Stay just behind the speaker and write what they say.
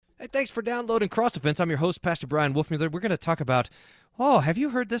Hey, thanks for downloading Cross Defense. I'm your host, Pastor Brian Wolfmuller. We're going to talk about, have you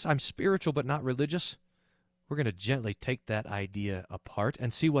heard this? I'm spiritual but not religious. We're going to gently take that idea apart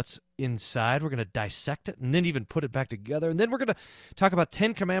and see what's inside. We're going to dissect it and then even put it back together. And then we're going to talk about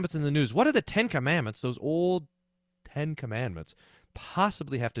 10 Commandments in the news. What are the 10 Commandments, those old 10 Commandments,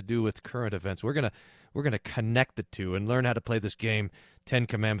 possibly have to do with current events? We're going to connect the two and learn how to play this game, 10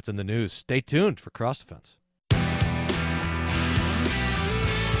 Commandments in the news. Stay tuned for Cross Defense.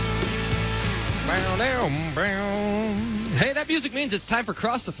 Hey, that music means it's time for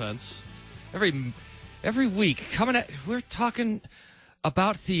Cross Defense. Every week, we're talking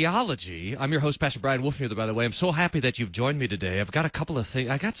about theology. I'm your host, Pastor Brian Wolfmuller, by the way. I'm so happy that you've joined me today. I've got a couple of things.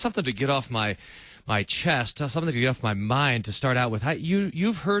 I got something to get off my chest, something to get off my mind to start out with.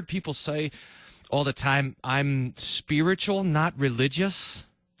 You've heard people say all the time, I'm spiritual, not religious.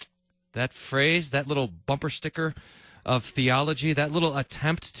 That phrase, that little bumper sticker of theology, that little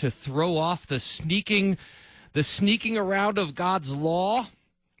attempt to throw off the sneaking around of God's law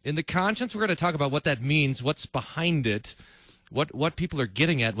in the conscience. We're going to talk about what that means, what's behind it, what people are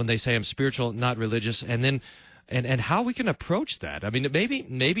getting at when they say I'm spiritual, not religious, and then and how we can approach that. I mean,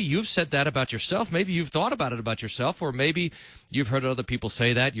 maybe you've said that about yourself, maybe you've thought about it about yourself, or maybe you've heard other people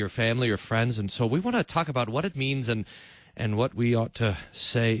say that, your family or friends, and so we want to talk about what it means and what we ought to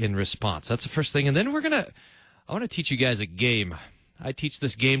say in response. That's the first thing, and then I want to teach you guys a game. I teach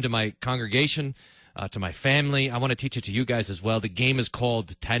this game to my congregation, to my family. I want to teach it to you guys as well. The game is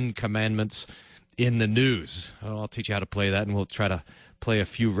called 10 Commandments in the News. I'll teach you how to play that, and we'll try to play a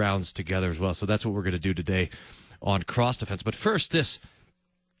few rounds together as well. So that's what we're going to do today on Cross Defense. But first,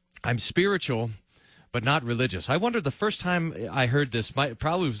 I'm spiritual, but not religious. I wonder the first time I heard this,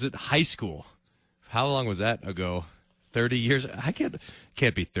 probably was at high school. How long was that ago? 30 years? I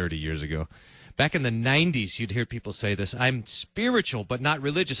can't be 30 years ago. Back in the 90s, you'd hear people say this, I'm spiritual but not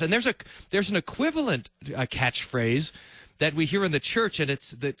religious. And there's an equivalent catchphrase that we hear in the church, and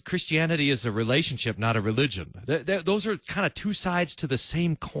it's that Christianity is a relationship, not a religion. Those are kind of two sides to the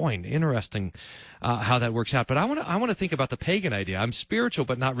same coin. Interesting how that works out. But I want to think about the pagan idea. I'm spiritual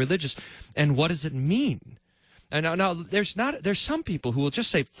but not religious. And what does it mean? And now there's some people who will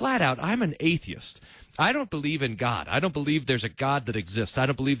just say flat out, I'm an atheist. I don't believe in God. I don't believe there's a God that exists. I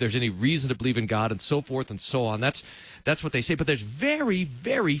don't believe there's any reason to believe in God, and so forth and so on. That's what they say. But there's very,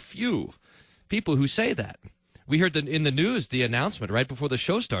 very few people who say that. We heard in the news the announcement right before the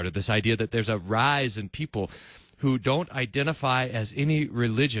show started, this idea that there's a rise in people who don't identify as any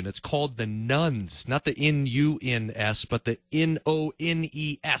religion. It's called the nuns, not the N-U-N-S, but the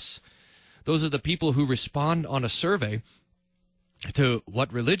N-O-N-E-S. Those are the people who respond on a survey to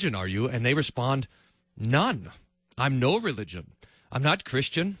what religion are you, and they respond, none. I'm no religion. I'm not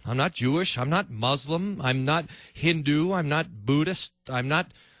Christian. I'm not Jewish. I'm not Muslim. I'm not Hindu. I'm not Buddhist. I'm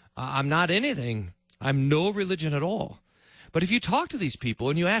not anything. I'm no religion at all. But if you talk to these people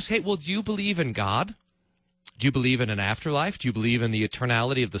and you ask, hey, well, do you believe in God? Do you believe in an afterlife? Do you believe in the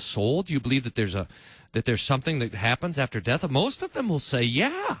eternality of the soul? Do you believe that there's something that happens after death? Most of them will say,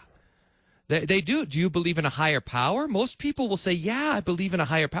 yeah. They do. Do you believe in a higher power? Most people will say, yeah, I believe in a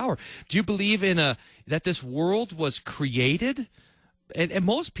higher power. Do you believe in that this world was created? And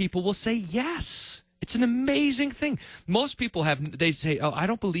most people will say, yes. It's an amazing thing. Most people they say, oh, I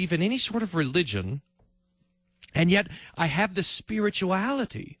don't believe in any sort of religion, and yet I have this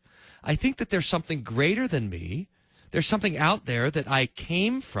spirituality. I think that there's something greater than me. There's something out there that I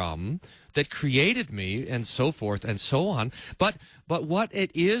came from that created me, and so forth and so on. But what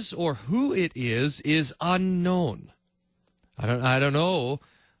it is or who it is unknown. I don't know.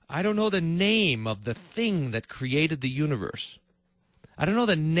 I don't know the name of the thing that created the universe. I don't know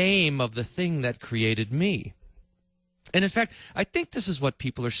the name of the thing that created me. And in fact, I think this is what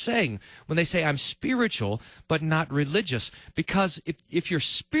people are saying when they say I'm spiritual but not religious. Because if you're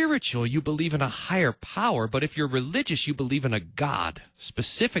spiritual, you believe in a higher power. But if you're religious, you believe in a God,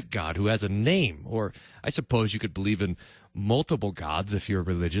 specific God who has a name. Or I suppose you could believe in multiple gods if you're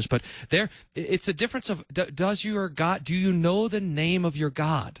religious. But it's a difference of, does your God, do you know the name of your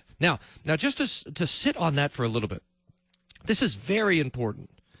God? Now just to sit on that for a little bit. This is very important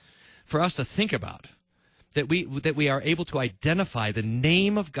for us to think about. That we are able to identify the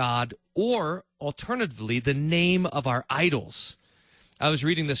name of God, or alternatively the name of our idols. I was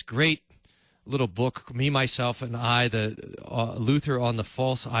reading this great little book, Me, Myself, and I, the Luther on the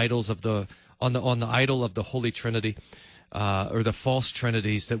false idols of on the idol of the Holy Trinity, or the false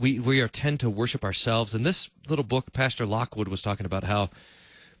trinities that we tend to worship ourselves. In this little book, Pastor Lockwood was talking about how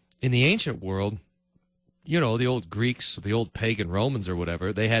in the ancient world, you know, the old Greeks, the old pagan Romans or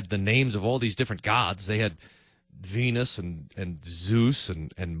whatever, they had the names of all these different gods. They had Venus and Zeus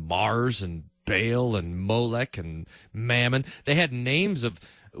and Mars and Baal and Molech and Mammon. They had names of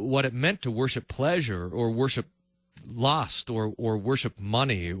what it meant to worship pleasure or worship lust or worship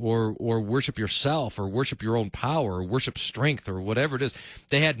money or worship yourself or worship your own power or worship strength or whatever it is.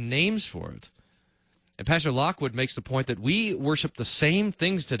 They had names for it. And Pastor Lockwood makes the point that we worship the same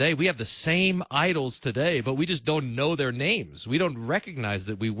things today. We have the same idols today, but we just don't know their names. We don't recognize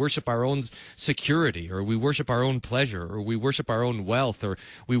that we worship our own security, or we worship our own pleasure, or we worship our own wealth, or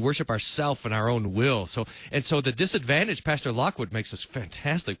we worship ourself and our own will. So the disadvantage, Pastor Lockwood makes this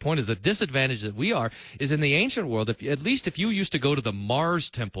fantastic point, is the disadvantage that we are is in the ancient world. At least if you used to go to the Mars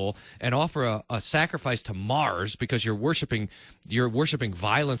temple and offer a sacrifice to Mars because you're worshiping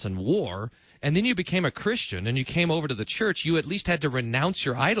violence and war, and then you became a Christian and you came over to the church, you at least had to renounce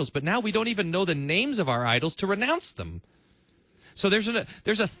your idols. But now we don't even know the names of our idols to renounce them. So there's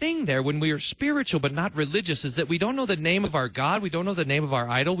a thing there when we are spiritual but not religious, is that we don't know the name of our God. We don't know the name of our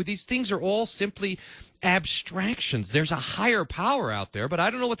idol. These things are all simply abstractions. There's a higher power out there, but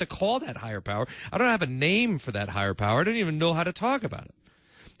I don't know what to call that higher power. I don't have a name for that higher power. I don't even know how to talk about it.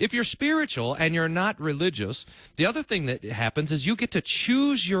 If you're spiritual and you're not religious, the other thing that happens is you get to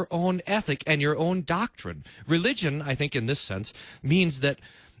choose your own ethic and your own doctrine. Religion, I think in this sense, means that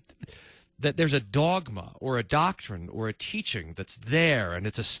there's a dogma or a doctrine or a teaching that's there and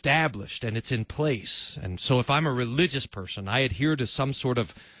it's established and it's in place. And so if I'm a religious person, I adhere to some sort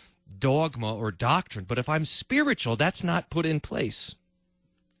of dogma or doctrine. But if I'm spiritual, that's not put in place.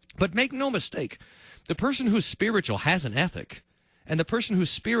 But make no mistake, the person who's spiritual has an ethic. And the person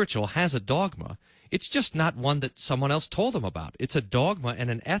who's spiritual has a dogma. It's just not one that someone else told them about. It's a dogma and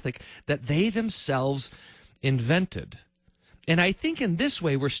an ethic that they themselves invented. And I think in this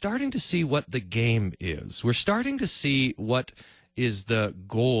way, we're starting to see what the game is. We're starting to see what is the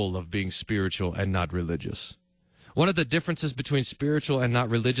goal of being spiritual and not religious. One of the differences between spiritual and not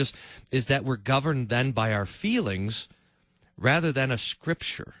religious is that we're governed then by our feelings rather than a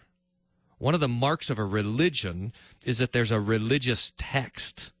scripture. One of the marks of a religion is that there's a religious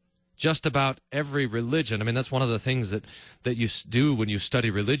text. Just about every religion. I mean, that's one of the things that you do when you study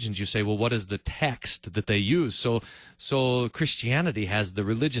religions. You say, well, what is the text that they use? So Christianity has the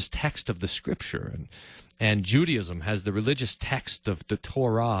religious text of the Scripture, and Judaism has the religious text of the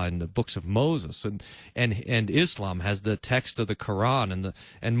Torah and the books of Moses, and Islam has the text of the Quran,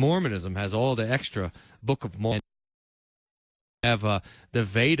 and Mormonism has all the extra Book of Mormon. Have the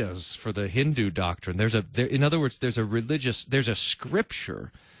Vedas for the Hindu doctrine. In other words, there's a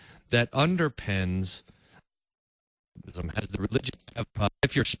scripture that underpins. Has the religion.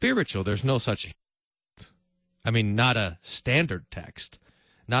 If you're spiritual, there's no such. I mean, not a standard text,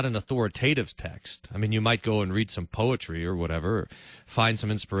 not an authoritative text. I mean, you might go and read some poetry or whatever, or find some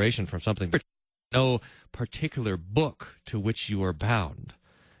inspiration from something. No particular book to which you are bound,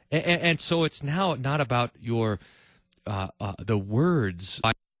 and so it's now not about your. The words,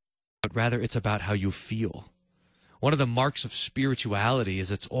 but rather it's about how you feel. One of the marks of spirituality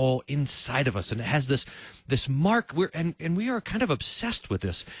is it's all inside of us, and it has this mark. And we are kind of obsessed with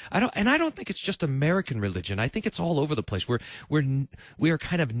this. I don't think it's just American religion. I think it's all over the place. We are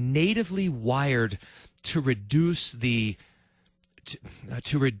kind of natively wired to reduce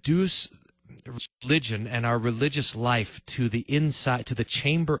religion and our religious life to the inside, to the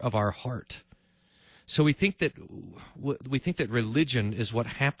chamber of our heart. So we think that religion is what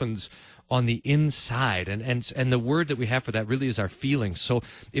happens on the inside, and the word that we have for that really is our feelings. So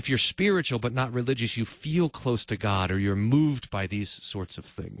if you're spiritual but not religious, you feel close to God, or you're moved by these sorts of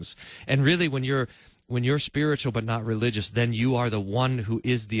things. And really, when you're spiritual but not religious, then you are the one who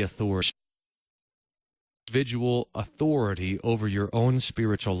is the authority, individual authority over your own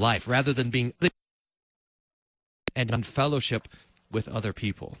spiritual life, rather than being and in fellowship with other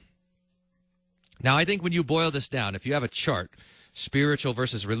people. Now, I think when you boil this down, if you have a chart, spiritual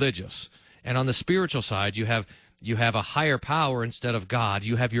versus religious, and on the spiritual side you have a higher power instead of God,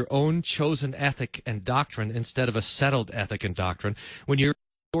 you have your own chosen ethic and doctrine instead of a settled ethic and doctrine, when your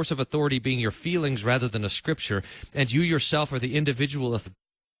source of authority being your feelings rather than a scripture, and you yourself are the individual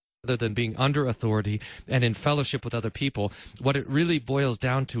rather than being under authority and in fellowship with other people, what it really boils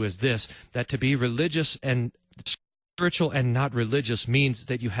down to is this, that to be religious and spiritual and not religious means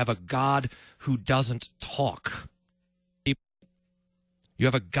that you have a God who doesn't talk. You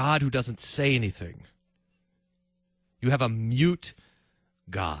have a God who doesn't say anything. You have a mute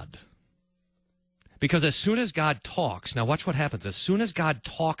God. Because as soon as God talks, now watch what happens. As soon as God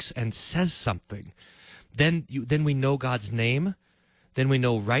talks and says something, then we know God's name, then we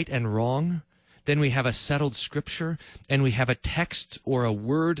know right and wrong, then we have a settled scripture, and we have a text or a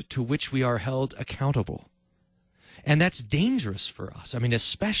word to which we are held accountable. And that's dangerous for us. I mean,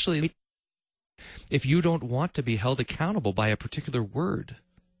 especially if you don't want to be held accountable by a particular word.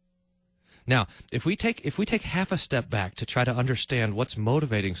 Now, if we take half a step back to try to understand what's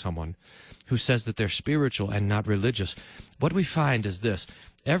motivating someone who says that they're spiritual and not religious, what we find is this.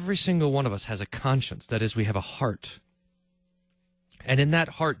 Every single one of us has a conscience. That is, we have a heart. And in that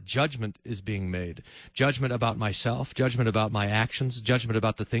heart, judgment is being made. Judgment about myself, judgment about my actions, judgment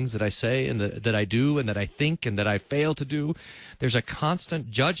about the things that I say and that I do and that I think and that I fail to do. There's a constant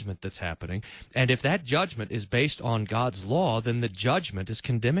judgment that's happening. And if that judgment is based on God's law, then the judgment is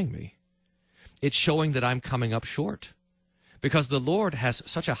condemning me. It's showing that I'm coming up short. Because the Lord has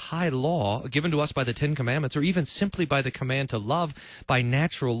such a high law given to us by the Ten Commandments, or even simply by the command to love by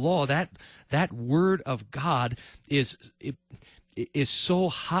natural law, that word of God is so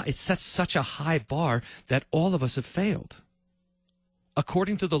high, it sets such a high bar that all of us have failed.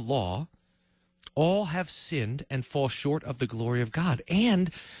 According to the law, all have sinned and fall short of the glory of God.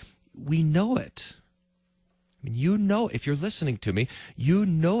 And we know it. I mean, you know, if you're listening to me, you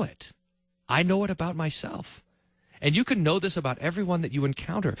know it. I know it about myself. And you can know this about everyone that you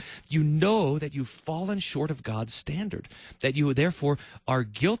encounter. You know that you've fallen short of God's standard, that you therefore are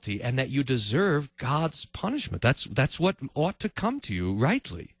guilty and that you deserve God's punishment. That's what ought to come to you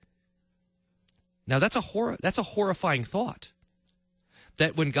rightly. Now that's a horrifying thought.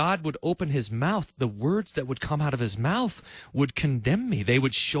 That when God would open his mouth, the words that would come out of his mouth would condemn me. They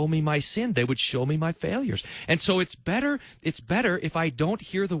would show me my sin. They would show me my failures. And so it's better if I don't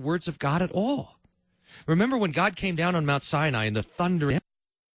hear the words of God at all. Remember when God came down on Mount Sinai and the thunder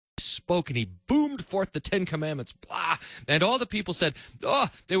spoke and he boomed forth the Ten Commandments, blah, and all the people said, oh,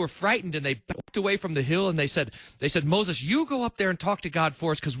 they were frightened and they backed away from the hill and they said, Moses, you go up there and talk to God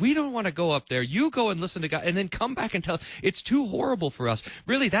for us because we don't want to go up there. You go and listen to God and then come back and tell us it's too horrible for us.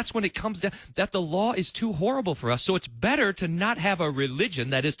 Really, that's when it comes down that the law is too horrible for us. So it's better to not have a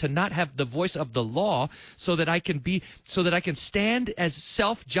religion, that is to not have the voice of the law, so that I can stand as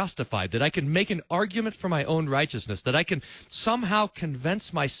self-justified, that I can make an argument for my own righteousness, that I can somehow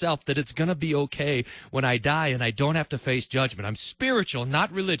convince myself that it's going to be okay when I die and I don't have to face judgment. I'm spiritual, not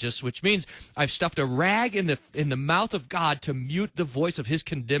religious, which means I've stuffed a rag in the mouth of God to mute the voice of his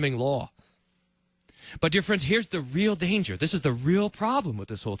condemning law. But dear friends, here's the real danger. This is the real problem with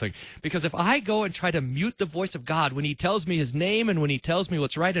this whole thing. Because if I go and try to mute the voice of God when he tells me his name and when he tells me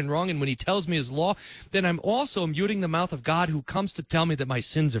what's right and wrong and when he tells me his law, then I'm also muting the mouth of God who comes to tell me that my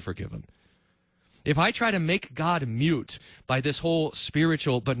sins are forgiven. If I try to make God mute by this whole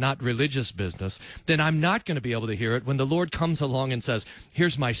spiritual but not religious business, then I'm not going to be able to hear it when the Lord comes along and says,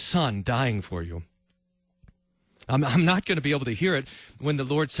 here's my son dying for you. I'm not going to be able to hear it when the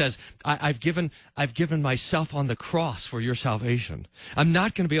Lord says, I've given myself on the cross for your salvation. I'm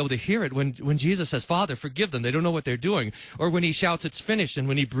not going to be able to hear it when Jesus says, Father, forgive them. They don't know what they're doing. Or when he shouts, it's finished, and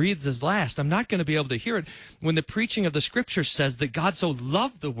when he breathes his last. I'm not going to be able to hear it when the preaching of the Scripture says that God so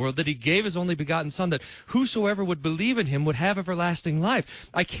loved the world that he gave his only begotten Son, that whosoever would believe in him would have everlasting life.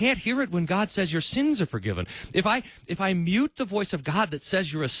 I can't hear it when God says your sins are forgiven. If I mute the voice of God that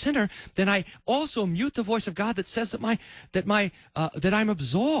says you're a sinner, then I also mute the voice of God that says that I'm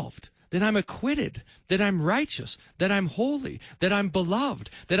absolved, that I'm acquitted, that I'm righteous, that I'm holy, that I'm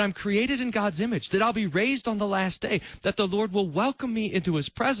beloved, that I'm created in God's image, that I'll be raised on the last day, that the Lord will welcome me into his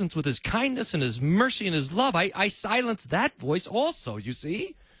presence with his kindness and his mercy and his love. I silence that voice also, you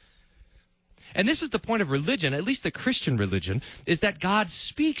see? And this is the point of religion, at least the Christian religion, is that God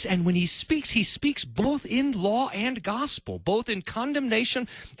speaks, and when he speaks both in law and gospel, both in condemnation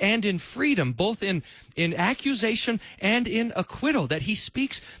and in freedom, both in accusation and in acquittal, that he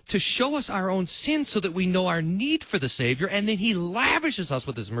speaks to show us our own sins so that we know our need for the Savior, and then he lavishes us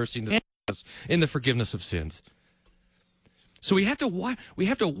with his mercy and in the forgiveness of sins. So we have to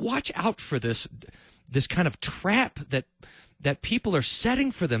watch out for this kind of trap that people are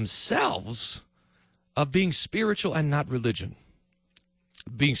setting for themselves of being spiritual and not religion,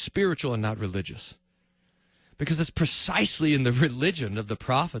 being spiritual and not religious. Because it's precisely in the religion of the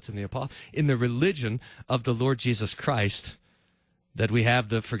prophets and the apostles, in the religion of the Lord Jesus Christ, that we have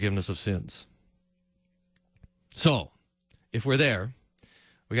the forgiveness of sins. So, if we're there,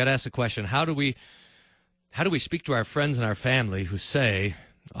 we got to ask the question, how do we speak to our friends and our family who say,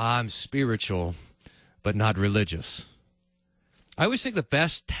 I'm spiritual but not religious? I always think the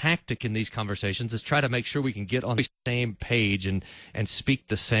best tactic in these conversations is try to make sure we can get on the same page and speak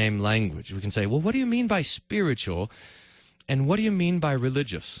the same language. We can say, well, what do you mean by spiritual, and what do you mean by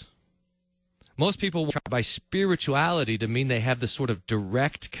religious? Most people try by spirituality to mean they have this sort of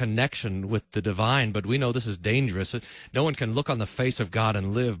direct connection with the divine, but we know this is dangerous. No one can look on the face of God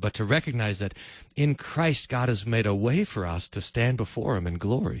and live, but to recognize that in Christ God has made a way for us to stand before him in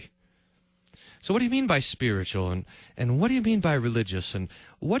glory. So what do you mean by spiritual, and what do you mean by religious, and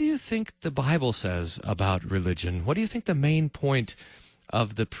what do you think the Bible says about religion? What do you think the main point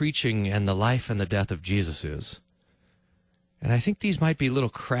of the preaching and the life and the death of Jesus is? And I think these might be little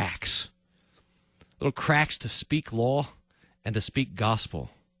cracks to speak law and to speak gospel,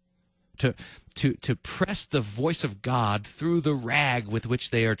 to press the voice of God through the rag with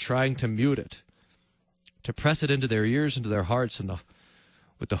which they are trying to mute it, to press it into their ears, into their hearts, and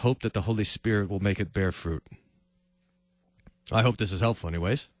with the hope that the Holy Spirit will make it bear fruit. I hope this is helpful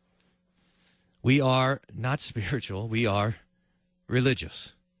anyways. We are not spiritual, we are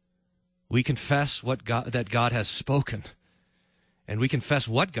religious. We confess that God has spoken, and we confess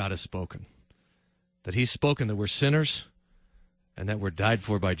what God has spoken. That he's spoken that we're sinners and that we're died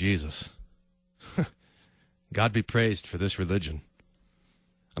for by Jesus. God be praised for this religion.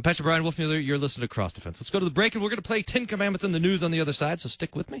 I'm Pastor Brian Wolfmueller. You're listening to Cross Defense. Let's go to the break, and we're going to play 10 Commandments in the news on the other side, so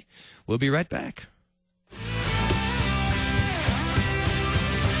stick with me. We'll be right back.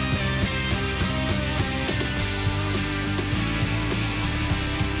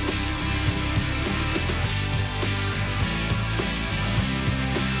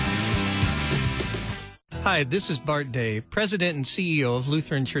 Hi, this is Bart Day, President and CEO of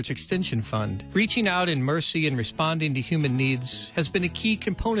Lutheran Church Extension Fund. Reaching out in mercy and responding to human needs has been a key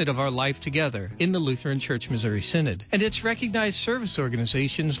component of our life together in the Lutheran Church Missouri Synod. And it's recognized service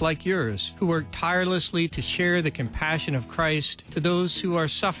organizations like yours who work tirelessly to share the compassion of Christ to those who are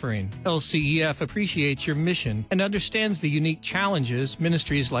suffering. LCEF appreciates your mission and understands the unique challenges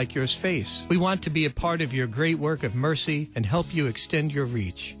ministries like yours face. We want to be a part of your great work of mercy and help you extend your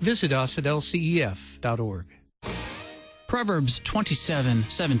reach. Visit us at lcef.org. Proverbs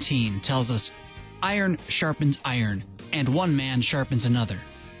 27:17 tells us, "Iron sharpens iron, and one man sharpens another."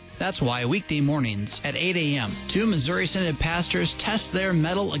 That's why weekday mornings at 8 a.m., 2 Missouri Synod pastors test their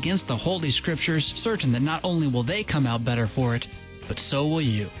mettle against the Holy Scriptures, certain that not only will they come out better for it, but so will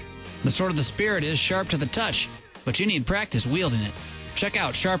you. The sword of the Spirit is sharp to the touch, but you need practice wielding it. Check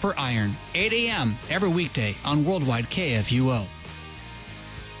out Sharper Iron, 8 a.m. every weekday on Worldwide KFUO.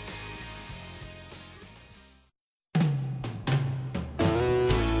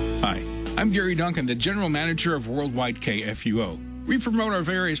 Hi, I'm Gary Duncan, the General Manager of Worldwide KFUO. We promote our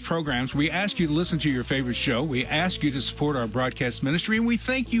various programs. We ask you to listen to your favorite show. We ask you to support our broadcast ministry, and we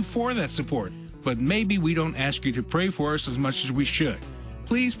thank you for that support. But maybe we don't ask you to pray for us as much as we should.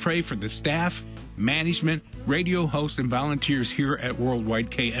 Please pray for the staff, management, radio hosts, and volunteers here at Worldwide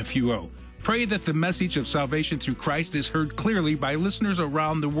KFUO. Pray that the message of salvation through Christ is heard clearly by listeners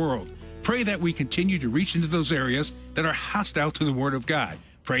around the world. Pray that we continue to reach into those areas that are hostile to the Word of God.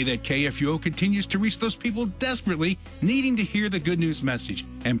 Pray that KFUO continues to reach those people desperately needing to hear the good news message.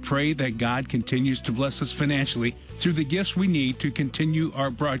 And pray that God continues to bless us financially through the gifts we need to continue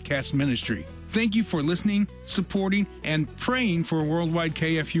our broadcast ministry. Thank you for listening, supporting, and praying for Worldwide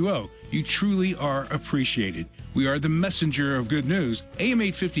KFUO. You truly are appreciated. We are the messenger of good news, AM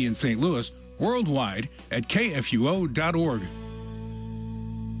 850 in St. Louis, worldwide at KFUO.org.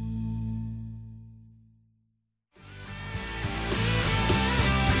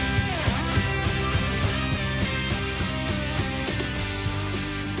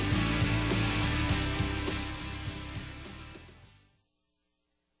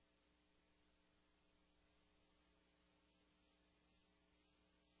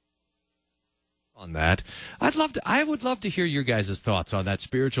 On that, I would love to hear your guys' thoughts on that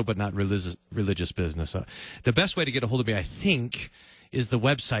spiritual but not religious business. The best way to get a hold of me, I think, is the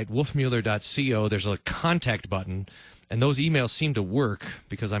website wolfmueller.co. There's a contact button, and those emails seem to work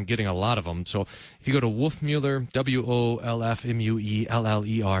because I'm getting a lot of them. So if you go to Wolfmueller,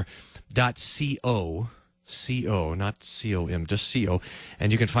 WOLFMUELLER.co, C-O, not C-O-M, just C-O,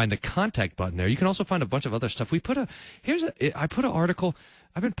 and you can find the contact button there. You can also find a bunch of other stuff. I put an article.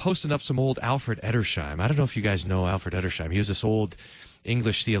 I've been posting up some old Alfred Edersheim. I don't know if you guys know Alfred Edersheim. He was this old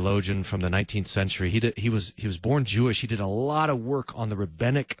English theologian from the 19th century. He was born Jewish. He did a lot of work on the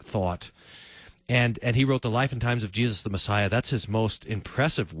rabbinic thought, and he wrote The Life and Times of Jesus the Messiah. That's his most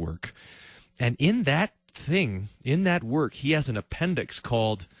impressive work. And in that work, he has an appendix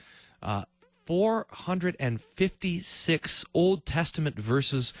called 456 Old Testament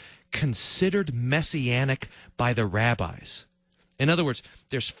verses considered messianic by the rabbis. In other words,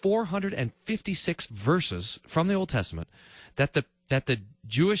 there's 456 verses from the Old Testament that the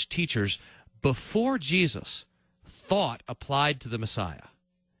Jewish teachers before Jesus thought applied to the Messiah.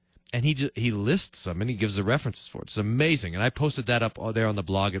 And he lists them, and he gives the references for it. It's amazing. And I posted that up there on the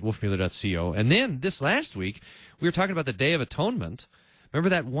blog at wolfmueller.co. And then this last week, we were talking about the Day of Atonement. Remember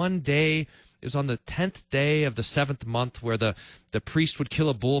that one day, it was on the 10th day of the 7th month, where the priest would kill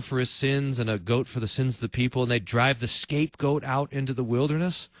a bull for his sins and a goat for the sins of the people, and they'd drive the scapegoat out into the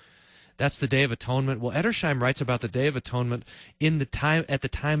wilderness? That's the Day of Atonement. Well, Edersheim writes about the Day of Atonement at the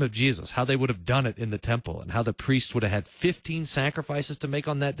time of Jesus, how they would have done it in the temple, and how the priest would have had 15 sacrifices to make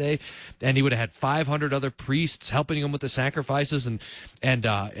on that day, and he would have had 500 other priests helping him with the sacrifices, and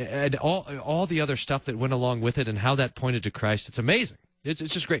all the other stuff that went along with it, and how that pointed to Christ. It's amazing. It's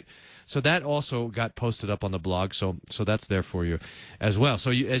just great. So that also got posted up on the blog, so that's there for you as well. So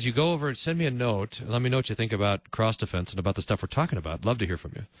as you go over and send me a note, let me know what you think about Cross Defense and about the stuff we're talking about. Love to hear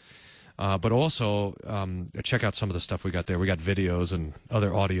from you. But also check out some of the stuff we got there. We got videos and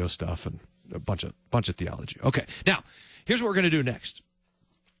other audio stuff and a bunch of theology. Okay, now here's what we're going to do next.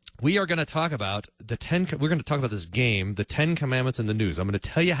 We are going to talk about we're going to talk about this game, the 10 Commandments in the News. I'm going to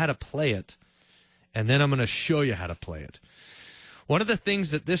tell you how to play it, and then I'm going to show you how to play it. One of the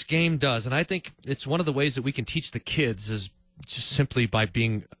things that this game does, and I think it's one of the ways that we can teach the kids, is just simply by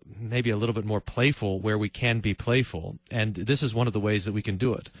being maybe a little bit more playful where we can be playful. And this is one of the ways that we can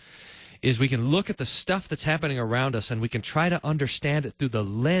do it, is we can look at the stuff that's happening around us and we can try to understand it through the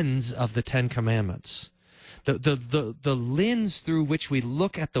lens of the 10 Commandments. The lens through which we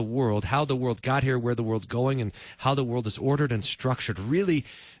look at the world, how the world got here, where the world's going, and how the world is ordered and structured, really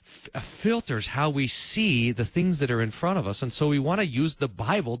filters how we see the things that are in front of us. And so we want to use the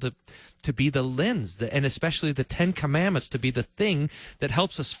Bible to be the lens, and especially the 10 Commandments to be the thing that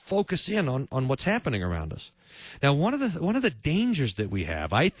helps us focus in on what's happening around us. Now, one of the dangers that we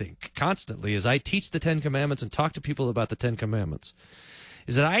have, I think, constantly, as I teach the 10 Commandments and talk to people about the 10 Commandments,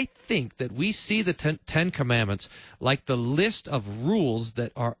 is that I think that we see the 10 Commandments like the list of rules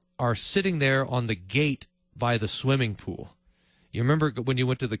that are sitting there on the gate by the swimming pool. You remember when you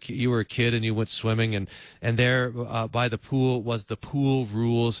were a kid and you went swimming, and there by the pool was the pool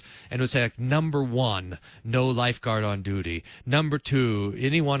rules, and it would say, like, number 1, no lifeguard on duty. Number 2,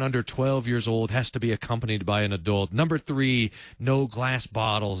 anyone under 12 years old has to be accompanied by an adult. Number 3, no glass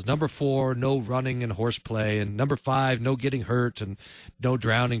bottles. Number 4, no running and horseplay. And number 5, no getting hurt and no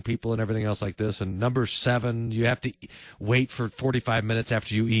drowning people and everything else like this. And number 7, you have to wait for 45 minutes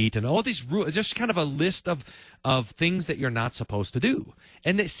after you eat. And all these rules, just kind of a list of things that you're not supposed to do,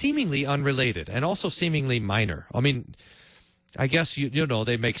 and they're seemingly unrelated and also seemingly minor. I mean, I guess you know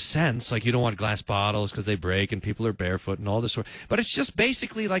they make sense. Like, you don't want glass bottles because they break and people are barefoot and all this sort. But it's just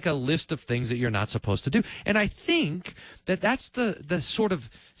basically like a list of things that you're not supposed to do. And I think that that's the sort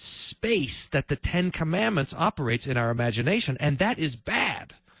of space that the 10 Commandments operates in our imagination, and that is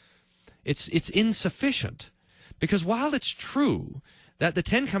bad. It's insufficient, because while it's true that the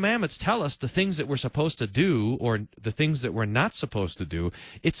 10 Commandments tell us the things that we're supposed to do or the things that we're not supposed to do,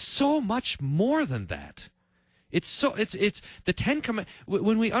 it's so much more than that. It's the 10 Commandments.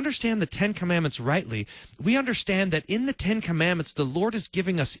 When we understand the 10 Commandments rightly, we understand that in the 10 Commandments, the Lord is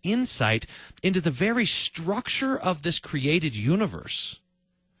giving us insight into the very structure of this created universe.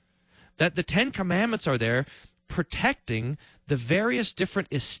 That the 10 Commandments are there protecting the various different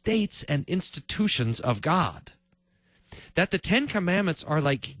estates and institutions of God. That the 10 Commandments are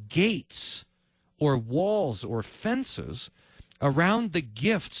like gates or walls or fences around the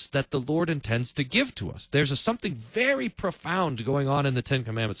gifts that the Lord intends to give to us. There's something very profound going on in the 10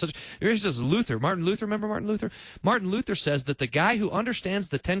 Commandments. Here's just Luther. Martin Luther, remember Martin Luther? Martin Luther says that the guy who understands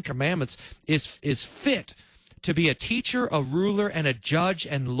the 10 Commandments is fit to be a teacher, a ruler, and a judge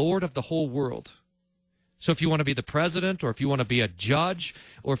and Lord of the whole world. So if you want to be the president, or if you want to be a judge,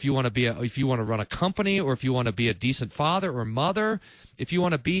 or if you want to run a company, or if you want to be a decent father or mother, if you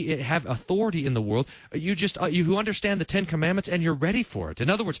want to have authority in the world, you understand the 10 Commandments and you're ready for it. In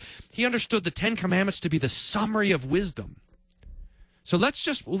other words, he understood the 10 Commandments to be the summary of wisdom. So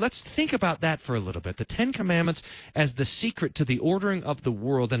let's think about that for a little bit. The 10 Commandments as the secret to the ordering of the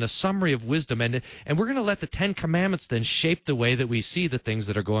world and a summary of wisdom. And we're going to let the 10 Commandments then shape the way that we see the things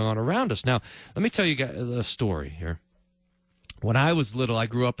that are going on around us. Now, let me tell you guys a story here. When I was little, I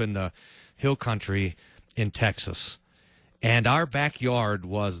grew up in the hill country in Texas, and our backyard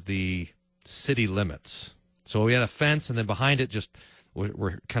was the city limits. So we had a fence, and then behind it just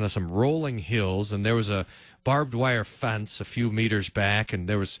were kind of some rolling hills, and there was a barbed wire fence a few meters back, and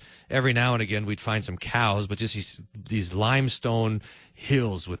there was every now and again we'd find some cows, but just these limestone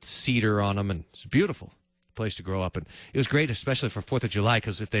hills with cedar on them, and it's a beautiful place to grow up. And it was great, especially for 4th of July,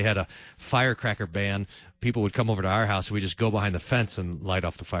 because if they had a firecracker ban, people would come over to our house, and we'd just go behind the fence and light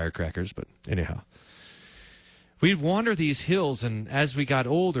off the firecrackers. But anyhow, we'd wander these hills, and as we got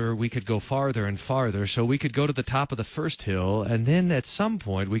older, we could go farther and farther. So we could go to the top of the first hill, and then at some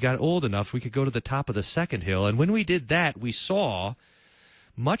point, we got old enough, we could go to the top of the second hill. And when we did that, we saw,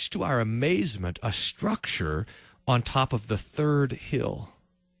 much to our amazement, a structure on top of the third hill.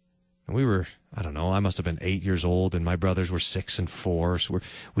 And we were, I don't know, I must have been 8 years old, and my brothers were 6 and 4, so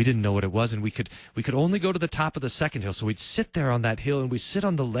we didn't know what it was, and we could only go to the top of the second hill. So we'd sit there on that hill, and we'd sit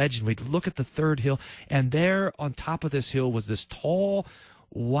on the ledge, and we'd look at the third hill, and there on top of this hill was this tall,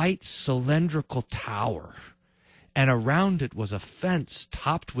 white, cylindrical tower. And around it was a fence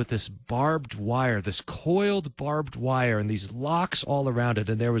topped with this barbed wire, this coiled barbed wire, and these locks all around it.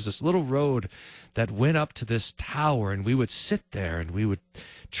 And there was this little road that went up to this tower, and we would sit there and we would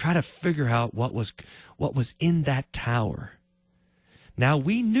try to figure out what was in that tower. Now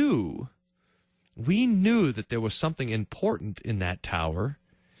we knew that there was something important in that tower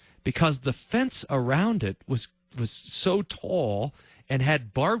because the fence around it was so tall and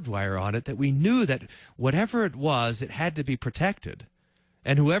had barbed wire on it that we knew that whatever it was, it had to be protected.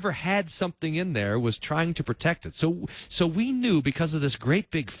 And whoever had something in there was trying to protect it. So we knew because of this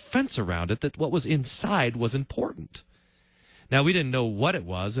great big fence around it that what was inside was important. Now, we didn't know what it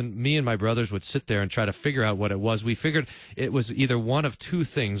was, and me and my brothers would sit there and try to figure out what it was. We figured it was either one of two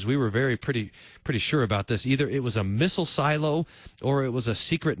things. We were pretty sure about this. Either it was a missile silo or it was a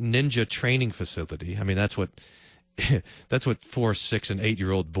secret ninja training facility. I mean, that's what 4, 6, and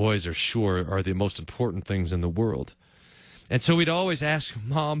 8-year-old boys are sure are the most important things in the world. And so we'd always ask,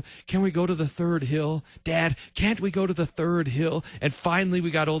 Mom, can we go to the third hill? Dad, can't we go to the third hill? And finally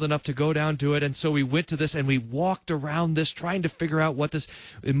we got old enough to go down to it. And so we went to this and we walked around this trying to figure out what this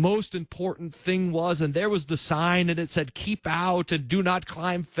most important thing was. And there was the sign and it said, keep out and do not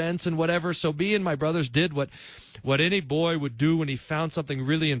climb fence and whatever. So me and my brothers did what any boy would do when he found something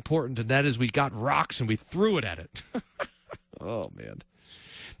really important. And that is we got rocks and we threw it at it. Oh, man.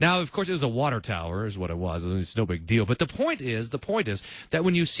 Now, of course, it was a water tower is what it was. It's no big deal. But the point is that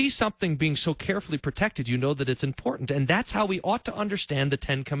when you see something being so carefully protected, you know that it's important. And that's how we ought to understand the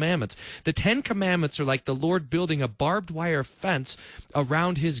Ten Commandments. The Ten Commandments are like the Lord building a barbed wire fence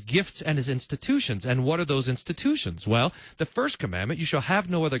around his gifts and his institutions. And what are those institutions? Well, the first commandment, you shall have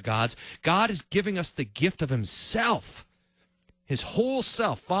no other gods. God is giving us the gift of himself. His whole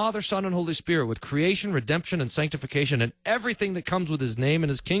self, Father, Son, and Holy Spirit, with creation, redemption, and sanctification, and everything that comes with his name and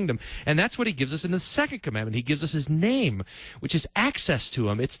his kingdom. And that's what he gives us in the second commandment. He gives us his name, which is access to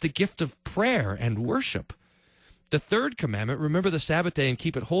him. It's the gift of prayer and worship. The third commandment, remember the Sabbath day and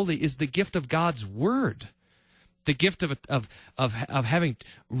keep it holy, is the gift of God's word. The gift of having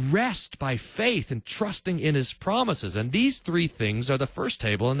rest by faith and trusting in his promises. And these three things are the first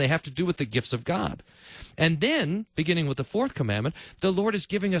table, and they have to do with the gifts of God. And then, beginning with the fourth commandment, the Lord is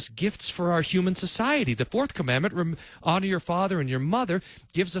giving us gifts for our human society. The fourth commandment, honor your father and your mother,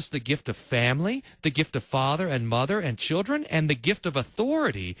 gives us the gift of family, the gift of father and mother and children, and the gift of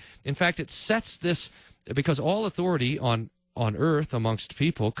authority. In fact, it sets this, because all authority on earth amongst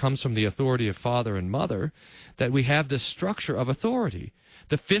people comes from the authority of father and mother, that we have this structure of authority.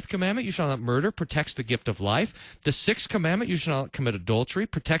 The fifth commandment, you shall not murder, protects the gift of life. The sixth commandment, you shall not commit adultery,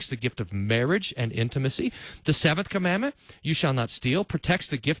 protects the gift of marriage and intimacy. The seventh commandment, you shall not steal, protects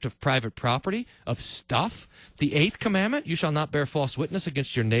the gift of private property, of stuff. The eighth commandment, you shall not bear false witness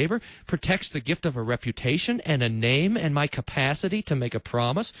against your neighbor, protects the gift of a reputation and a name and my capacity to make a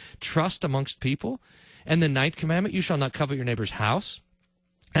promise, trust amongst people. And the ninth commandment, you shall not covet your neighbor's house.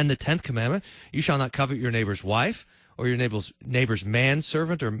 And the 10th commandment, you shall not covet your neighbor's wife or your neighbor's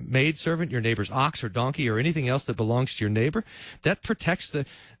manservant or maidservant, your neighbor's ox or donkey or anything else that belongs to your neighbor. That protects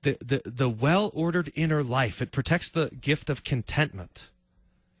the well-ordered inner life. It protects the gift of contentment.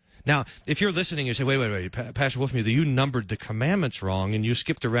 Now, if you're listening, you say, wait, Pastor Wolfmuller, you numbered the commandments wrong and you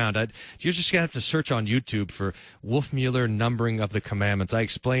skipped around. You're just going to have to search on YouTube for Wolfmuller numbering of the commandments. I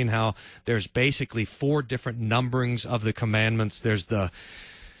explain how there's basically 4 different numberings of the commandments. There's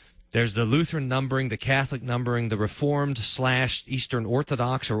the Lutheran numbering, the Catholic numbering, the Reformed / Eastern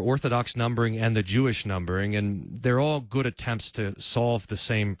Orthodox or Orthodox numbering, and the Jewish numbering. And they're all good attempts to solve the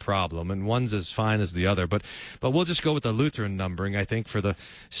same problem. And one's as fine as the other. But we'll just go with the Lutheran numbering, I think, for the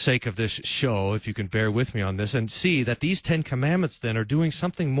sake of this show, if you can bear with me on this, and see that these 10 commandments then are doing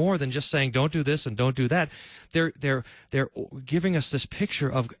something more than just saying don't do this and don't do that. They're giving us this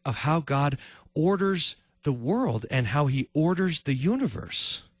picture of how God orders the world and how he orders the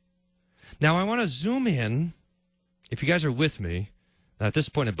universe. Now, I want to zoom in. If you guys are with me, now at this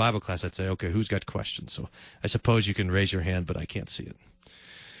point in Bible class, I'd say, okay, who's got questions? So I suppose you can raise your hand, but I can't see it.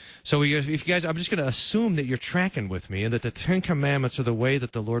 So if you guys, I'm just going to assume that you're tracking with me and that the Ten Commandments are the way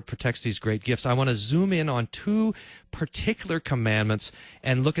that the Lord protects these great gifts. I want to zoom in on two particular commandments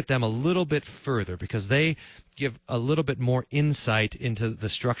and look at them a little bit further because they give a little bit more insight into the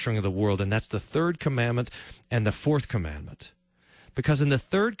structuring of the world, and that's the third commandment and the fourth commandment. Because in the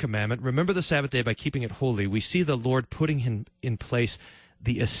third commandment, remember the Sabbath day by keeping it holy, we see the Lord putting in place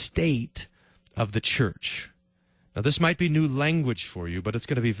the estate of the church. Now, this might be new language for you, but it's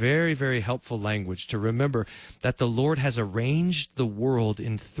going to be very, very helpful language to remember that the Lord has arranged the world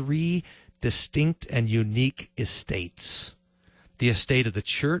in three distinct and unique estates. The estate of the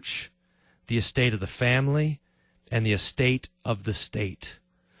church, the estate of the family, and the estate of the state.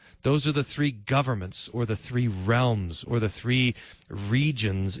 Those are the three governments or the three realms or the three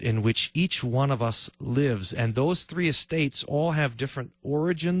regions in which each one of us lives. And those three estates all have different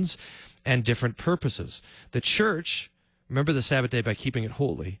origins and different purposes. The church, remember the Sabbath day by keeping it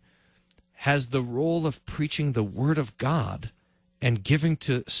holy, has the role of preaching the word of God and giving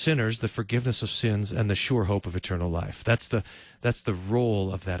to sinners the forgiveness of sins and the sure hope of eternal life. That's the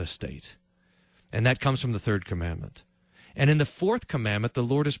role of that estate. And that comes from the third commandment. And in the fourth commandment, the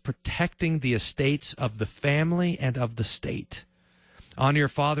Lord is protecting the estates of the family and of the state. Honor your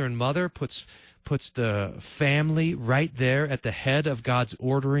father and mother puts the family right there at the head of God's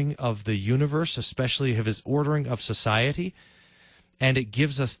ordering of the universe, especially of his ordering of society. And it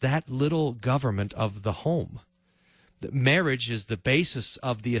gives us that little government of the home. Marriage is the basis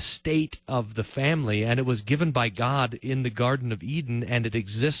of the estate of the family, and it was given by God in the Garden of Eden, and it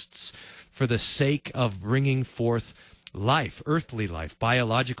exists for the sake of bringing forth life, earthly life,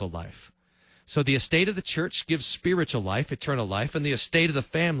 biological life. So the estate of the church gives spiritual life, eternal life, and the estate of the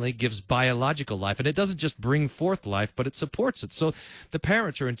family gives biological life. And it doesn't just bring forth life, but it supports it. So the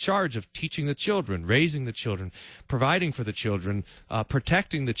parents are in charge of teaching the children, raising the children, providing for the children,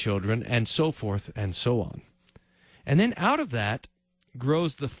 protecting the children, and so forth and so on. And then out of that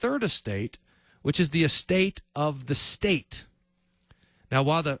grows the third estate, which is the estate of the state. Now,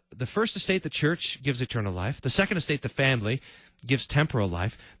 while the first estate, the church, gives eternal life, the second estate, the family, gives temporal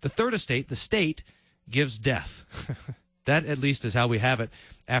life, the third estate, the state, gives death. That, at least, is how we have it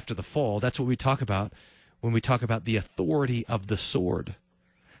after the fall. That's what we talk about when we talk about the authority of the sword.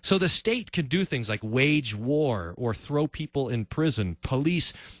 So the state can do things like wage war or throw people in prison.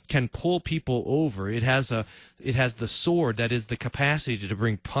 Police can pull people over. It has the sword that is the capacity to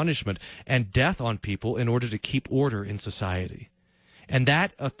bring punishment and death on people in order to keep order in society. And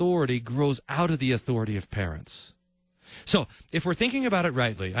that authority grows out of the authority of parents. So if we're thinking about it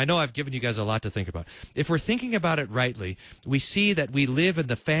rightly, I know I've given you guys a lot to think about. If we're thinking about it rightly, we see that we live in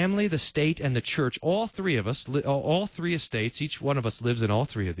the family, the state, and the church. All three of us, all three estates, each one of us lives in all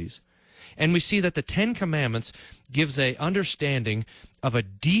three of these. And we see that the Ten Commandments gives a understanding of a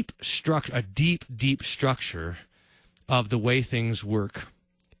deep structure of the way things work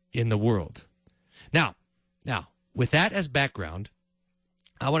in the world. Now, with that as background,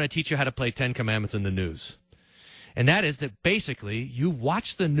 I want to teach you how to play Ten Commandments in the news. And that is that basically you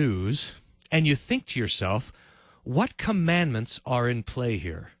watch the news and you think to yourself, what commandments are in play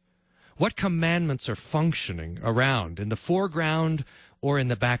here? What commandments are functioning around in the foreground or in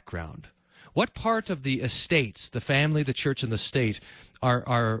the background? What part of the estates, the family, the church, and the state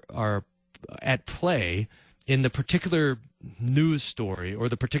are at play in the particular news story or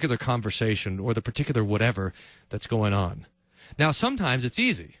the particular conversation or the particular whatever that's going on? Now, sometimes it's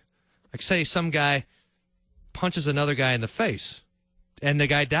easy. Like, say some guy punches another guy in the face, and the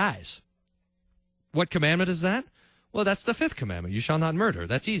guy dies. What commandment is that? Well, that's the fifth commandment. You shall not murder.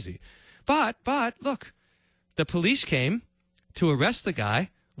 That's easy. But look, the police came to arrest the guy.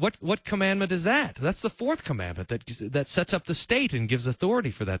 What commandment is that? That's the fourth commandment that sets up the state and gives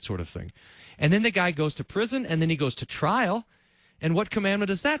authority for that sort of thing. And then the guy goes to prison, and then he goes to trial. And what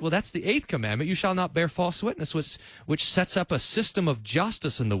commandment is that? Well, that's the eighth commandment. You shall not bear false witness, which sets up a system of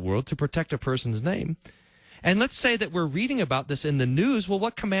justice in the world to protect a person's name. And let's say that we're reading about this in the news. Well,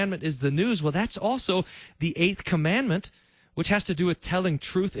 what commandment is the news? Well, that's also the eighth commandment, which has to do with telling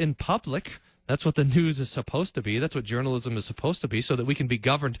truth in public. That's what the news is supposed to be. That's what journalism is supposed to be, so that we can be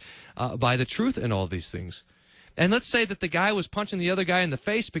governed by the truth in all these things. And let's say that the guy was punching the other guy in the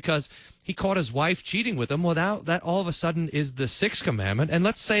face because he caught his wife cheating with him. Well, now that all of a sudden is the sixth commandment. And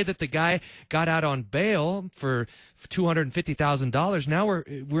let's say that the guy got out on bail for $250,000. Now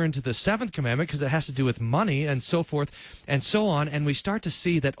we're into the seventh commandment because it has to do with money and so forth and so on. And we start to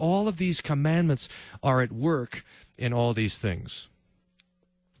see that all of these commandments are at work in all these things.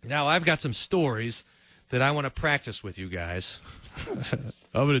 Now, I've got some stories that I want to practice with you guys.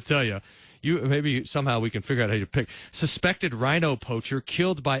 I'm going to tell you. Maybe somehow we can figure out how to pick. Suspected rhino poacher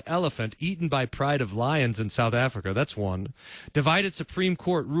killed by elephant, eaten by pride of lions in South Africa. That's one. Divided Supreme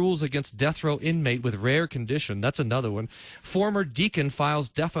Court rules against death row inmate with rare condition. That's another one. Former deacon files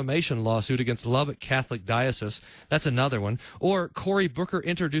defamation lawsuit against Lubbock Catholic Diocese. That's another one. Or Cory Booker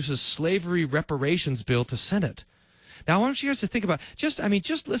introduces slavery reparations bill to Senate. Now, I want you guys to think about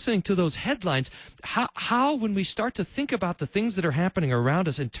just listening to those headlines, how when we start to think about the things that are happening around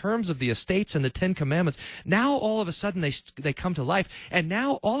us in terms of the estates and the Ten Commandments, now all of a sudden they come to life. And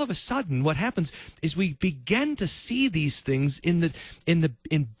now all of a sudden what happens is we begin to see these things in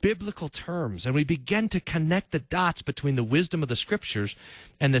biblical terms, and we begin to connect the dots between the wisdom of the scriptures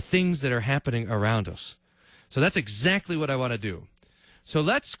and the things that are happening around us. So that's exactly what I want to do. So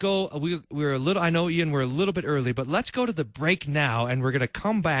let's go. We're a little. I know, Ian, we're a little bit early, but let's go to the break now, and we're going to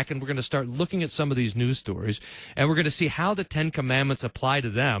come back, and we're going to start looking at some of these news stories, and we're going to see how the Ten Commandments apply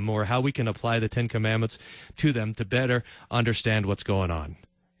to them, or how we can apply the Ten Commandments to them to better understand what's going on.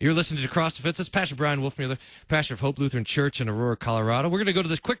 You're listening to Cross Defense. It's Pastor Brian Wolfmueller, pastor of Hope Lutheran Church in Aurora, Colorado. We're going to go to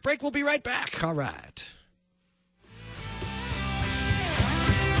this quick break. We'll be right back. All right.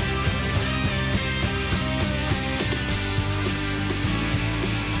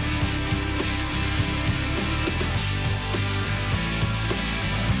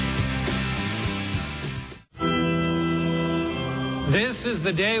 This is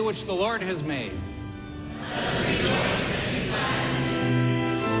the day which the Lord has made. Let's rejoice and be glad.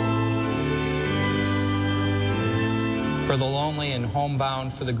 For the lonely and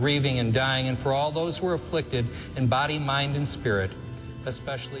homebound, for the grieving and dying, and for all those who are afflicted in body, mind, and spirit,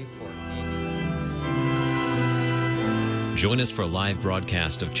 especially for... Join us for a live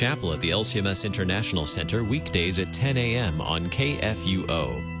broadcast of Chapel at the LCMS International Center weekdays at 10 a.m. on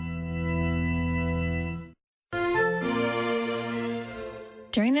KFUO.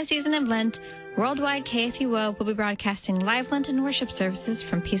 During the season of Lent, Worldwide KFUO will be broadcasting live Lenten worship services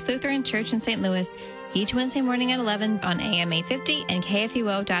from Peace Lutheran Church in St. Louis each Wednesday morning at 11 on AM 850 and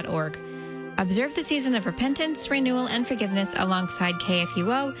KFUO.org. Observe the season of repentance, renewal, and forgiveness alongside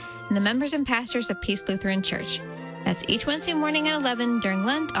KFUO and the members and pastors of Peace Lutheran Church. That's each Wednesday morning at 11 during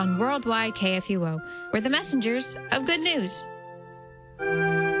Lent on Worldwide KFUO. We're the messengers of good news.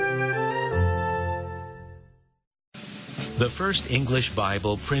 The first English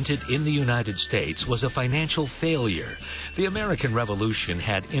Bible printed in the United States was a financial failure. The American Revolution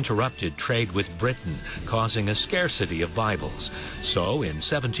had interrupted trade with Britain, causing a scarcity of Bibles. So, in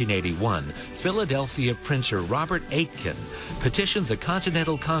 1781, Philadelphia printer Robert Aitken petitioned the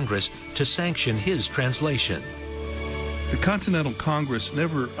Continental Congress to sanction his translation. The Continental Congress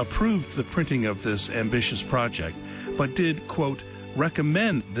never approved the printing of this ambitious project, but did, quote,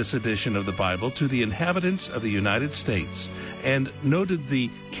 recommend this edition of the Bible to the inhabitants of the United States and noted the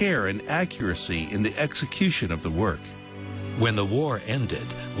care and accuracy in the execution of the work. When the war ended,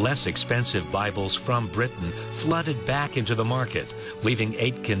 less expensive Bibles from Britain flooded back into the market, leaving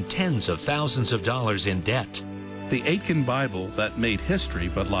Aitken tens of thousands of dollars in debt. The Aitken Bible that made history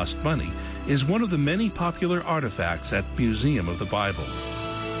but lost money is one of the many popular artifacts at the Museum of the Bible.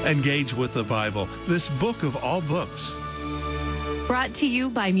 Engage with the Bible, this book of all books. Brought to you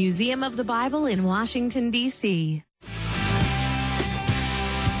by Museum of the Bible in Washington, D.C.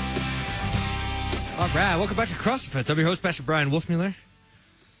 All right, welcome back to Cross Defense. I'm your host, Pastor Brian Wolfmueller,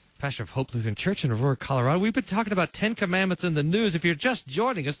 pastor of Hope Lutheran Church in Aurora, Colorado. We've been talking about 10 Commandments in the news. If you're just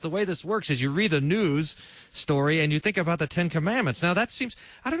joining us, the way this works is you read a news story and you think about the 10 Commandments. Now, that seems,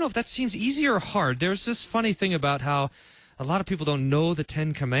 I don't know if that seems easy or hard. There's this funny thing about how a lot of people don't know the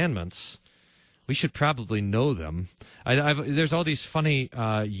 10 Commandments. We should probably know them. There's all these funny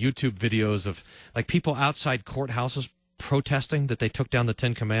YouTube videos of like people outside courthouses protesting that they took down the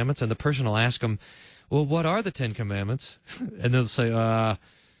 10 Commandments, and the person will ask them, well, what are the 10 Commandments? And they'll say,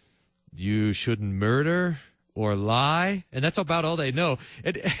 you shouldn't murder or lie. And that's about all they know.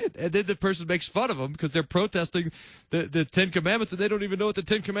 And then the person makes fun of them because they're protesting the 10 Commandments, and they don't even know what the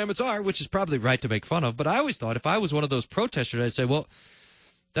 10 Commandments are, which is probably right to make fun of. But I always thought if I was one of those protesters, I'd say, well,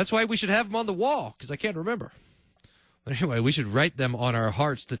 that's why we should have them on the wall, because I can't remember. But anyway, we should write them on our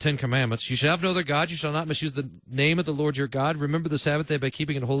hearts, the 10 Commandments. You shall have no other God. You shall not misuse the name of the Lord your God. Remember the Sabbath day by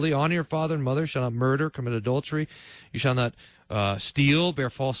keeping it holy. Honor your father and mother. You shall not murder, commit adultery. You shall not steal, bear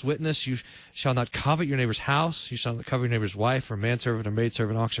false witness. You shall not covet your neighbor's house. You shall not covet your neighbor's wife or manservant or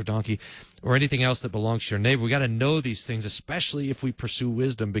maidservant, ox or donkey, or anything else that belongs to your neighbor. We got to know these things, especially if we pursue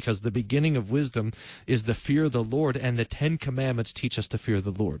wisdom, because the beginning of wisdom is the fear of the Lord, and the 10 Commandments teach us to fear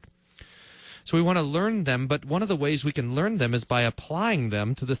the Lord. So we want to learn them, but one of the ways we can learn them is by applying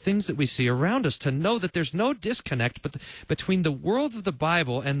them to the things that we see around us, to know that there's no disconnect between the world of the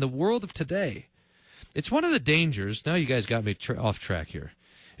Bible and the world of today. It's one of the dangers. Now you guys got me off track here.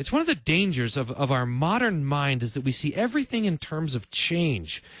 It's one of the dangers of our modern mind is that we see everything in terms of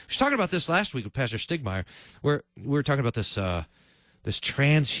change. We were talking about this last week with Pastor Stigmeyer, where we were talking about this this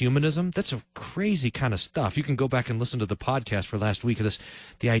transhumanism. That's a crazy kind of stuff. You can go back and listen to the podcast for last week of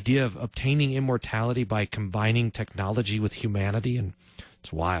the idea of obtaining immortality by combining technology with humanity, and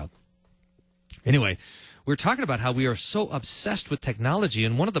it's wild. Anyway, we're talking about how we are so obsessed with technology,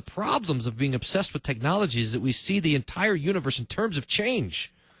 and one of the problems of being obsessed with technology is that we see the entire universe in terms of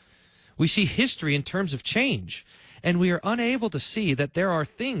change. We see history in terms of change, and we are unable to see that there are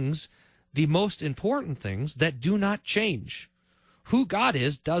things, the most important things, that do not change. Who God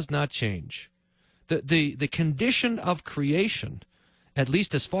is does not change. The condition of creation, at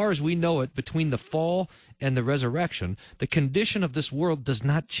least as far as we know it, between the fall and the resurrection, the condition of this world does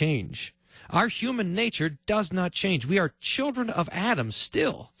not change. Our human nature does not change. We are children of Adam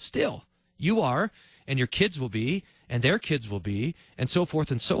still. You are, and your kids will be, and their kids will be, and so forth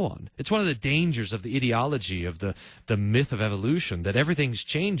and so on. It's one of the dangers of the ideology of the myth of evolution, that everything's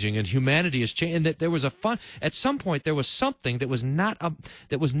changing and humanity is changing, and that there was at some point there was something that was not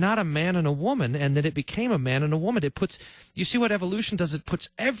a man and a woman, and that it became a man and a woman. You see what evolution does? It puts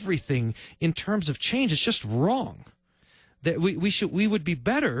everything in terms of change. It's just wrong. That we would be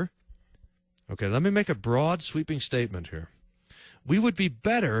better. Okay, let me make a broad, sweeping statement here. We would be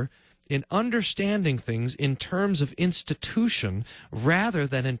better in understanding things in terms of institution rather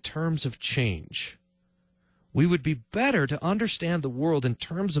than in terms of change. We would be better to understand the world in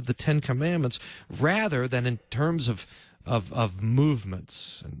terms of the Ten Commandments rather than in terms of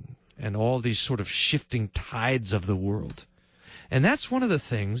movements and all these sort of shifting tides of the world. And that's one of the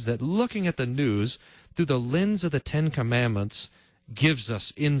things that looking at the news through the lens of the Ten Commandments gives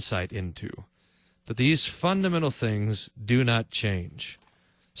us insight into. That these fundamental things do not change.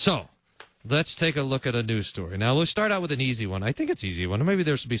 So, let's take a look at a news story. Now, we'll start out with an easy one. I think it's an easy one. Maybe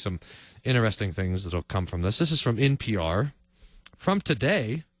there'll be some interesting things that'll come from this. This is from NPR. From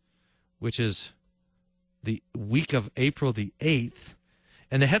today, which is the week of April the 8th.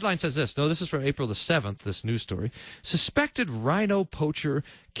 And the headline says this. No, this is from April the 7th, this news story. Suspected rhino poacher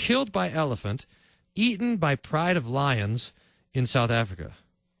killed by elephant, eaten by pride of lions in South Africa.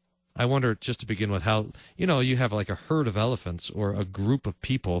 I wonder, just to begin with, how, you have like a herd of elephants or a group of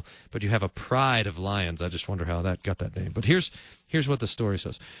people, but you have a pride of lions. I just wonder how that got that name. But here's what the story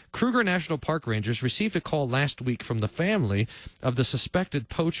says. Kruger National Park rangers received a call last week from the family of the suspected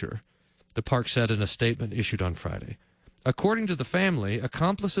poacher, the park said in a statement issued on Friday. According to the family,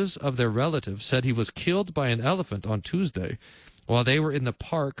 accomplices of their relative said he was killed by an elephant on Tuesday while they were in the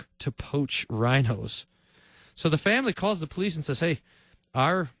park to poach rhinos. So the family calls the police and says, hey,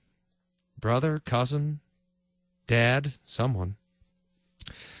 our brother, cousin, dad, someone,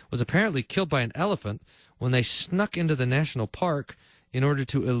 was apparently killed by an elephant when they snuck into the national park in order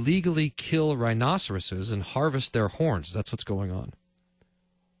to illegally kill rhinoceroses and harvest their horns. That's what's going on.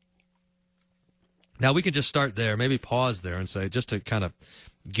 Now, we could just start there, maybe pause there and say, just to kind of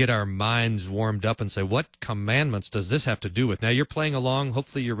get our minds warmed up and say, what commandments does this have to do with? Now, you're playing along.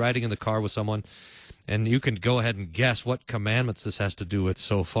 Hopefully, you're riding in the car with someone, and you can go ahead and guess what commandments this has to do with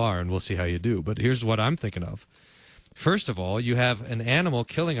so far, and we'll see how you do. But here's what I'm thinking of. First of all, you have an animal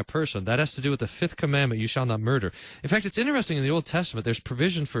killing a person. That has to do with the fifth commandment, you shall not murder. In fact, it's interesting, in the Old Testament, there's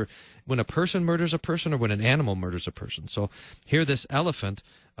provision for when a person murders a person or when an animal murders a person. So here this elephant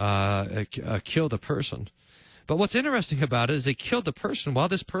killed a person. But what's interesting about it is they killed the person while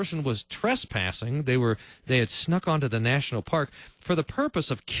this person was trespassing. They had snuck onto the national park for the purpose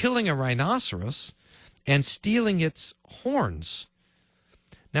of killing a rhinoceros and stealing its horns.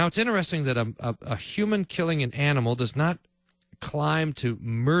 Now, it's interesting that a human killing an animal does not climb to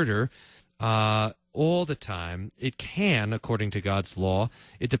murder all the time. It can, according to God's law.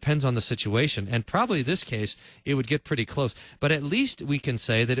 It depends on the situation. And probably in this case, it would get pretty close. But at least we can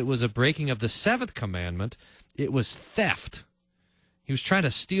say that it was a breaking of the seventh commandment. It was theft. He was trying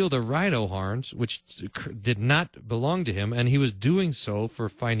to steal the rhino horns, which did not belong to him, and he was doing so for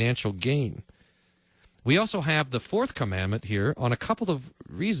financial gain. We also have the fourth commandment here on a couple of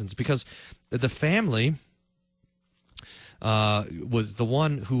reasons, because the family was the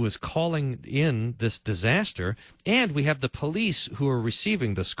one who was calling in this disaster, and we have the police who are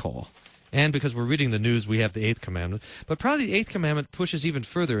receiving this call. And because we're reading the news, we have the eighth commandment. But probably the eighth commandment pushes even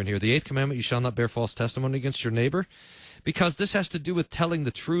further in here. The eighth commandment, you shall not bear false testimony against your neighbor, because this has to do with telling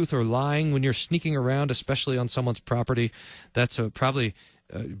the truth or lying when you're sneaking around, especially on someone's property. That's probably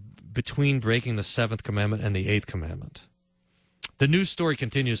between breaking the 7th commandment and the 8th commandment. The news story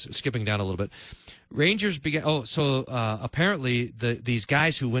continues, skipping down a little bit. Rangers began. Apparently these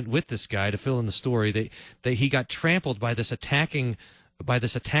guys who went with this guy to fill in the story, he got trampled by this attacking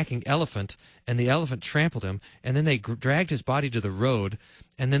elephant, and the elephant trampled him, and then they dragged his body to the road,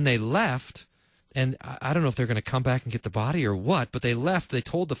 and then they left. And I don't know if they're going to come back and get the body or what, but they left. They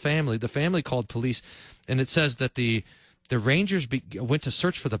told the family. The family called police, and it says that the Rangers went to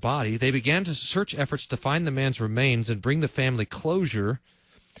search for the body. They began to search efforts to find the man's remains and bring the family closure,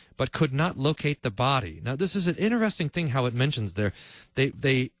 but could not locate the body. Now, this is an interesting thing how it mentions there.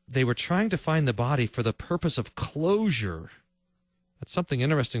 They were trying to find the body for the purpose of closure. That's something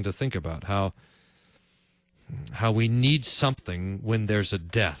interesting to think about, how we need something when there's a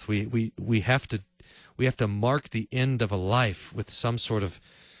death. We have to mark the end of a life with some sort of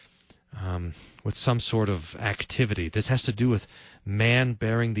activity. This has to do with man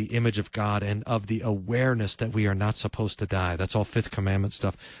bearing the image of God and of the awareness that we are not supposed to die. That's all 5th commandment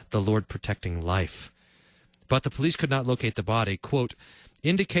stuff, the Lord protecting life. But the police could not locate the body. Quote,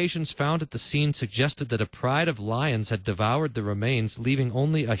 indications found at the scene suggested that a pride of lions had devoured the remains, leaving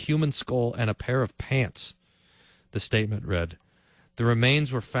only a human skull and a pair of pants, the statement read. The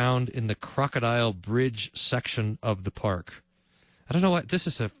remains were found in the Crocodile Bridge section of the park. I don't know what this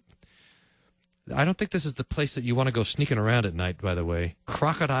is. I don't think this is the place that you want to go sneaking around at night, by the way.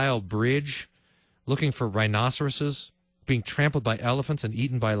 Crocodile Bridge, looking for rhinoceroses, being trampled by elephants and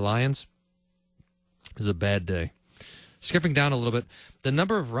eaten by lions. This is a bad day. Skipping down a little bit, the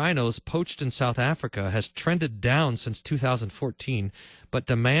number of rhinos poached in South Africa has trended down since 2014, but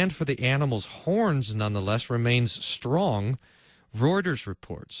demand for the animal's horns nonetheless remains strong, Reuters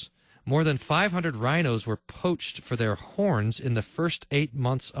reports. More than 500 rhinos were poached for their horns in the first 8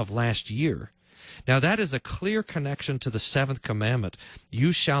 months of last year. Now, that is a clear connection to the 7th commandment,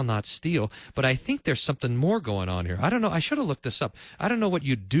 you shall not steal, but I think there's something more going on here. I don't know. I should have looked this up. I don't know what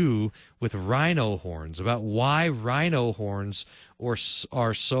you do with rhino horns, about why rhino horns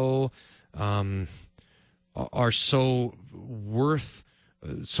are so worth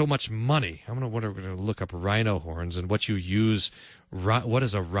so much money. I'm going to look up rhino horns and what you use. What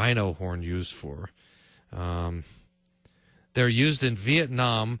is a rhino horn used for? They're used in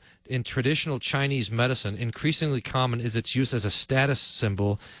Vietnam in traditional Chinese medicine. Increasingly common is its use as a status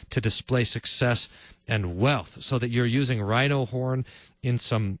symbol to display success and wealth. So that you're using rhino horn in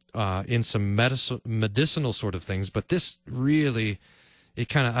some medicinal sort of things. But this really,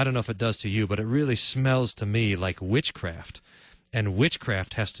 I don't know if it does to you, but it really smells to me like witchcraft. And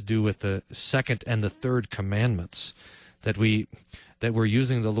witchcraft has to do with the 2nd and the 3rd commandments, that we're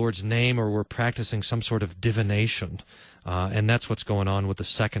using the Lord's name or we're practicing some sort of divination. And that's what's going on with the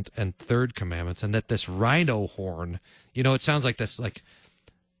 2nd and 3rd commandments. And that this rhino horn, it sounds like this, like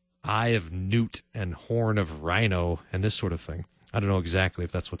eye of newt and horn of rhino and this sort of thing. I don't know exactly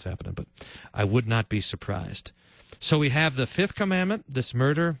if that's what's happening, but I would not be surprised. So we have the 5th commandment, this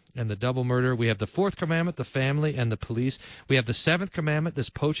murder and the double murder. We have the 4th commandment, the family and the police. We have the 7th commandment, this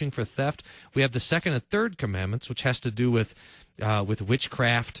poaching for theft. We have the 2nd and 3rd commandments, which has to do with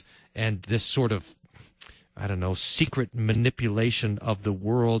witchcraft and this sort of, secret manipulation of the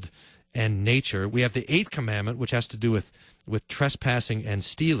world and nature. We have the 8th commandment, which has to do with trespassing and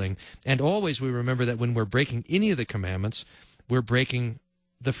stealing. And always we remember that when we're breaking any of the commandments, we're breaking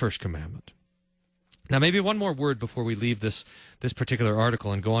the 1st commandment. Now, maybe one more word before we leave this particular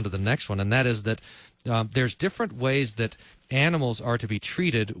article and go on to the next one, and that is that there's different ways that animals are to be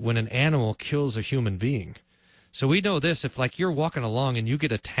treated when an animal kills a human being. So we know this, if like you're walking along and you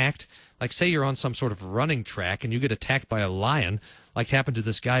get attacked, like say you're on some sort of running track and you get attacked by a lion, like happened to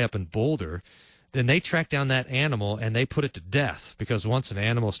this guy up in Boulder, then they track down that animal and they put it to death, because once an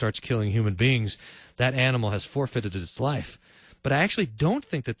animal starts killing human beings, that animal has forfeited its life. But I actually don't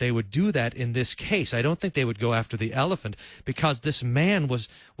think that they would do that in this case. I don't think they would go after the elephant, because this man was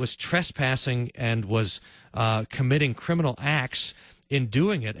trespassing and was committing criminal acts in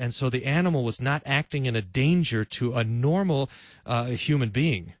doing it, and so the animal was not acting in a danger to a normal human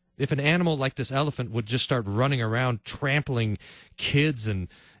being. If an animal like this elephant would just start running around trampling kids and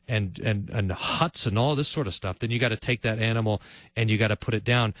huts and all this sort of stuff, then you got to take that animal and you got to put it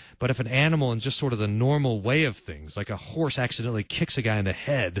down. But if an animal in just sort of the normal way of things, like a horse accidentally kicks a guy in the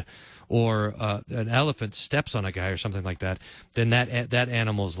head, or an elephant steps on a guy or something like that, then that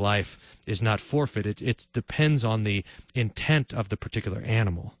animal's life is not forfeit. It depends on the intent of the particular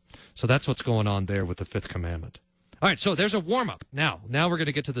animal. So that's what's going on there with the 5th commandment. All right, so there's a warm-up. Now we're going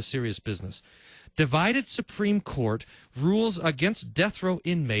to get to the serious business. Divided Supreme Court rules against death row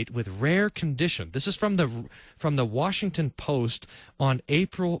inmate with rare condition. This is from the Washington Post on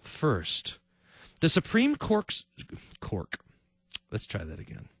April 1st. The Supreme Court's Let's try that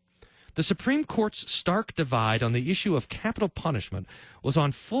again. The Supreme Court's stark divide on the issue of capital punishment was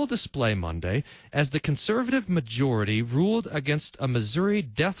on full display Monday as the conservative majority ruled against a Missouri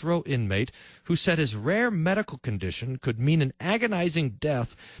death row inmate who said his rare medical condition could mean an agonizing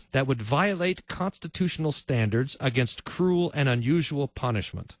death that would violate constitutional standards against cruel and unusual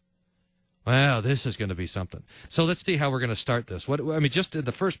punishment. Well, this is going to be something. So let's see how we're going to start this. Just in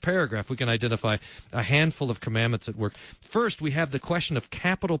the first paragraph, we can identify a handful of commandments at work. First, we have the question of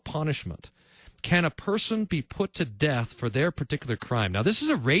capital punishment. Can a person be put to death for their particular crime? Now, this is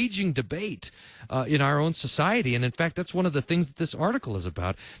a raging debate in our own society, and in fact, that's one of the things that this article is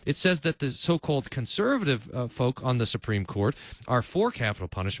about. It says that the so-called conservative folk on the Supreme Court are for capital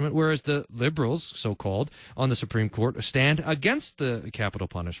punishment, whereas the liberals, so-called, on the Supreme Court stand against the capital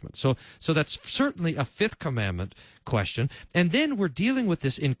punishment. So that's certainly a Fifth Commandment question. And then we're dealing with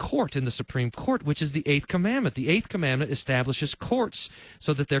this in court, in the Supreme Court, which is the Eighth Commandment. The Eighth Commandment establishes courts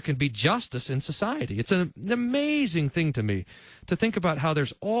so that there can be justice in society. It's an amazing thing to me to think about how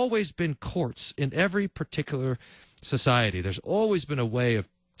there's always been courts in every particular society. There's always been a way of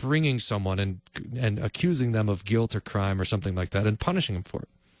bringing someone and accusing them of guilt or crime or something like that and punishing them for it.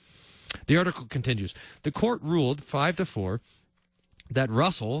 The article continues. The court ruled 5-4 that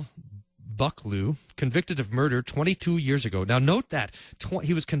Russell Bucklew, convicted of murder 22 years ago. Now, note that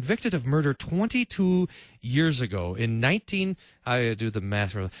he was convicted of murder 22 years ago in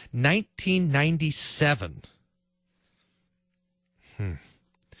 1997.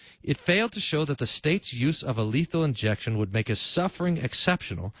 It failed to show that the state's use of a lethal injection would make his suffering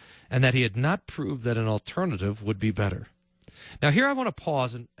exceptional and that he had not proved that an alternative would be better. Now, here I want to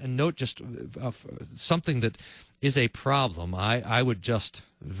pause and note just something that is a problem. I would just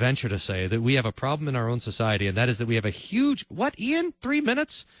venture to say that we have a problem in our own society, and that is that we have a huge... What, Ian? 3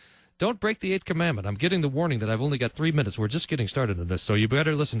 minutes? Don't break the Eighth Commandment. I'm getting the warning that I've only got 3 minutes. We're just getting started on this, so you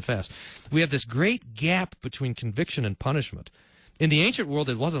better listen fast. We have this great gap between conviction and punishment. In the ancient world,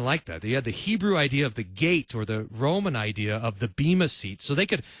 it wasn't like that. You had the Hebrew idea of the gate or the Roman idea of the bema seat. So they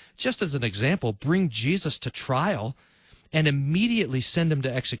could, just as an example, bring Jesus to trial and immediately send him to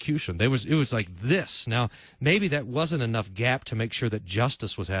execution. It was like this. Now, maybe that wasn't enough gap to make sure that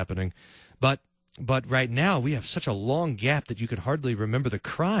justice was happening, but right now we have such a long gap that you could hardly remember the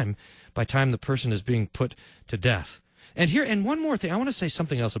crime by the time the person is being put to death. And one more thing, I want to say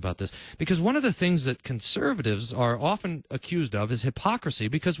something else about this, because one of the things that conservatives are often accused of is hypocrisy,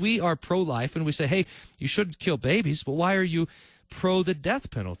 because we are pro-life and we say, hey, you shouldn't kill babies, but why are you pro the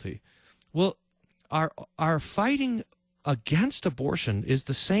death penalty? Well, our fighting against abortion is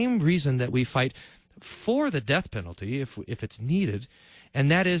the same reason that we fight for the death penalty if it's needed, and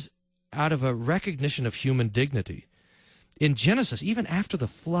that is out of a recognition of human dignity. In Genesis, even after the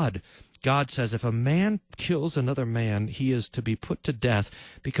flood, God says if a man kills another man, he is to be put to death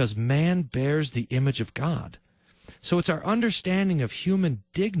because man bears the image of God. So it's our understanding of human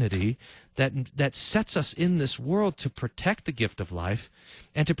dignity that sets us in this world to protect the gift of life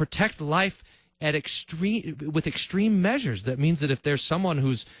and to protect life with extreme measures. That means that if there's someone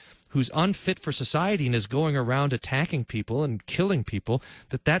who's unfit for society and is going around attacking people and killing people,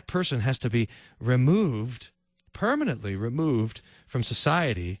 that person has to be permanently removed from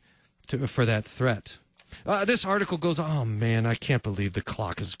society for that threat. This article goes, oh man, I can't believe the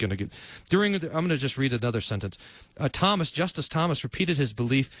clock is going to get... I'm going to just read another sentence. Justice Thomas repeated his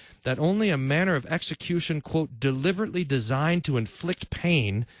belief that only a manner of execution, quote, deliberately designed to inflict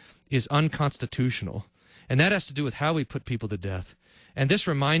pain is unconstitutional. And that has to do with how we put people to death. And this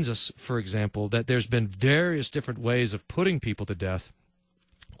reminds us, for example, that there's been various different ways of putting people to death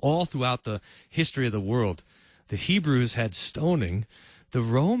all throughout the history of the world. The Hebrews had stoning. The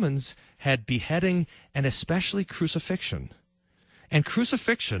Romans had beheading and especially crucifixion. And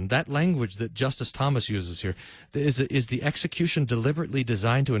crucifixion, that language that Justice Thomas uses here, is the execution deliberately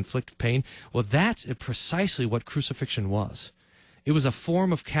designed to inflict pain. Well, that's precisely what crucifixion was. It was a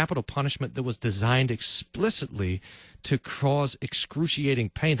form of capital punishment that was designed explicitly to cause excruciating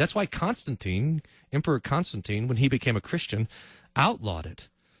pain. That's why Emperor Constantine, when he became a Christian, outlawed it.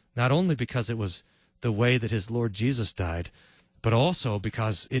 Not only because it was the way that his Lord Jesus died, but also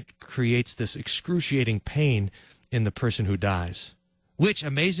because it creates this excruciating pain in the person who dies. Which,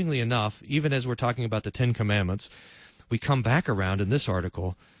 amazingly enough, even as we're talking about the Ten Commandments, we come back around in this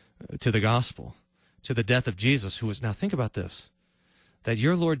article to the gospel, to the death of Jesus, who was, now think about this, that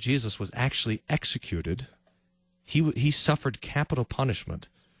your Lord Jesus was actually executed. He suffered capital punishment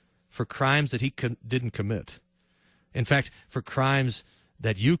for crimes that he didn't commit. In fact, for crimes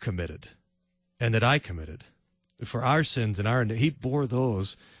that you committed and that I committed. For our sins and he bore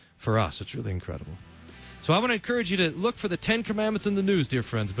those for us. It's really incredible. So I want to encourage you to look for the 10 Commandments in the news, dear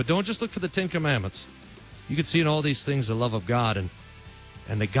friends, but don't just look for the 10 Commandments. You can see in all these things the love of God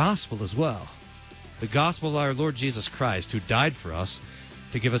and the gospel as well. The gospel of our Lord Jesus Christ, who died for us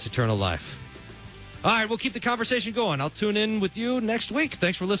to give us eternal life. All right, we'll keep the conversation going. I'll tune in with you next week.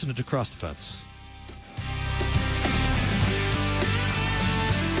 Thanks for listening to Cross Defense.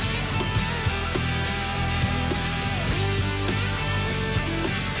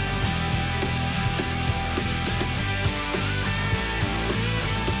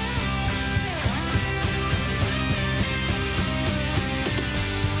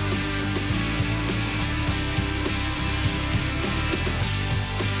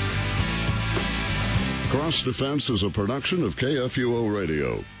 Cross Defense is a production of KFUO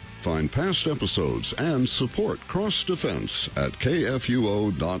Radio. Find past episodes and support Cross Defense at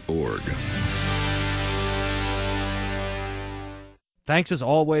kfuo.org. Thanks as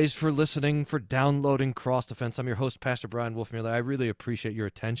always for listening, for downloading Cross Defense. I'm your host, Pastor Brian Wolfmueller. I really appreciate your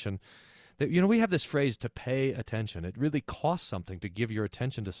attention. We have this phrase, to pay attention. It really costs something to give your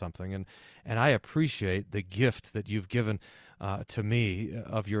attention to something, and I appreciate the gift that you've given to me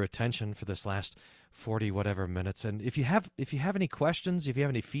of your attention for this last 40 whatever minutes. And if you have any questions, if you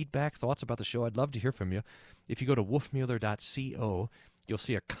have any feedback, thoughts about the show, I'd love to hear from you. If you go to wolfmueller.co, you'll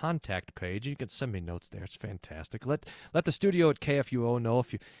see a contact page. You can send me notes there. It's fantastic. Let the studio at KFUO know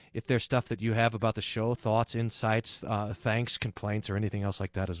if there's stuff that you have about the show, thoughts, insights, thanks, complaints, or anything else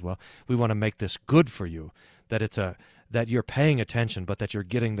like that as well. We want to make this good for you, that you're paying attention, but that you're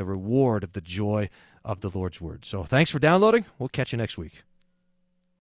getting the reward of the joy of the Lord's Word. So thanks for downloading. We'll catch you next week.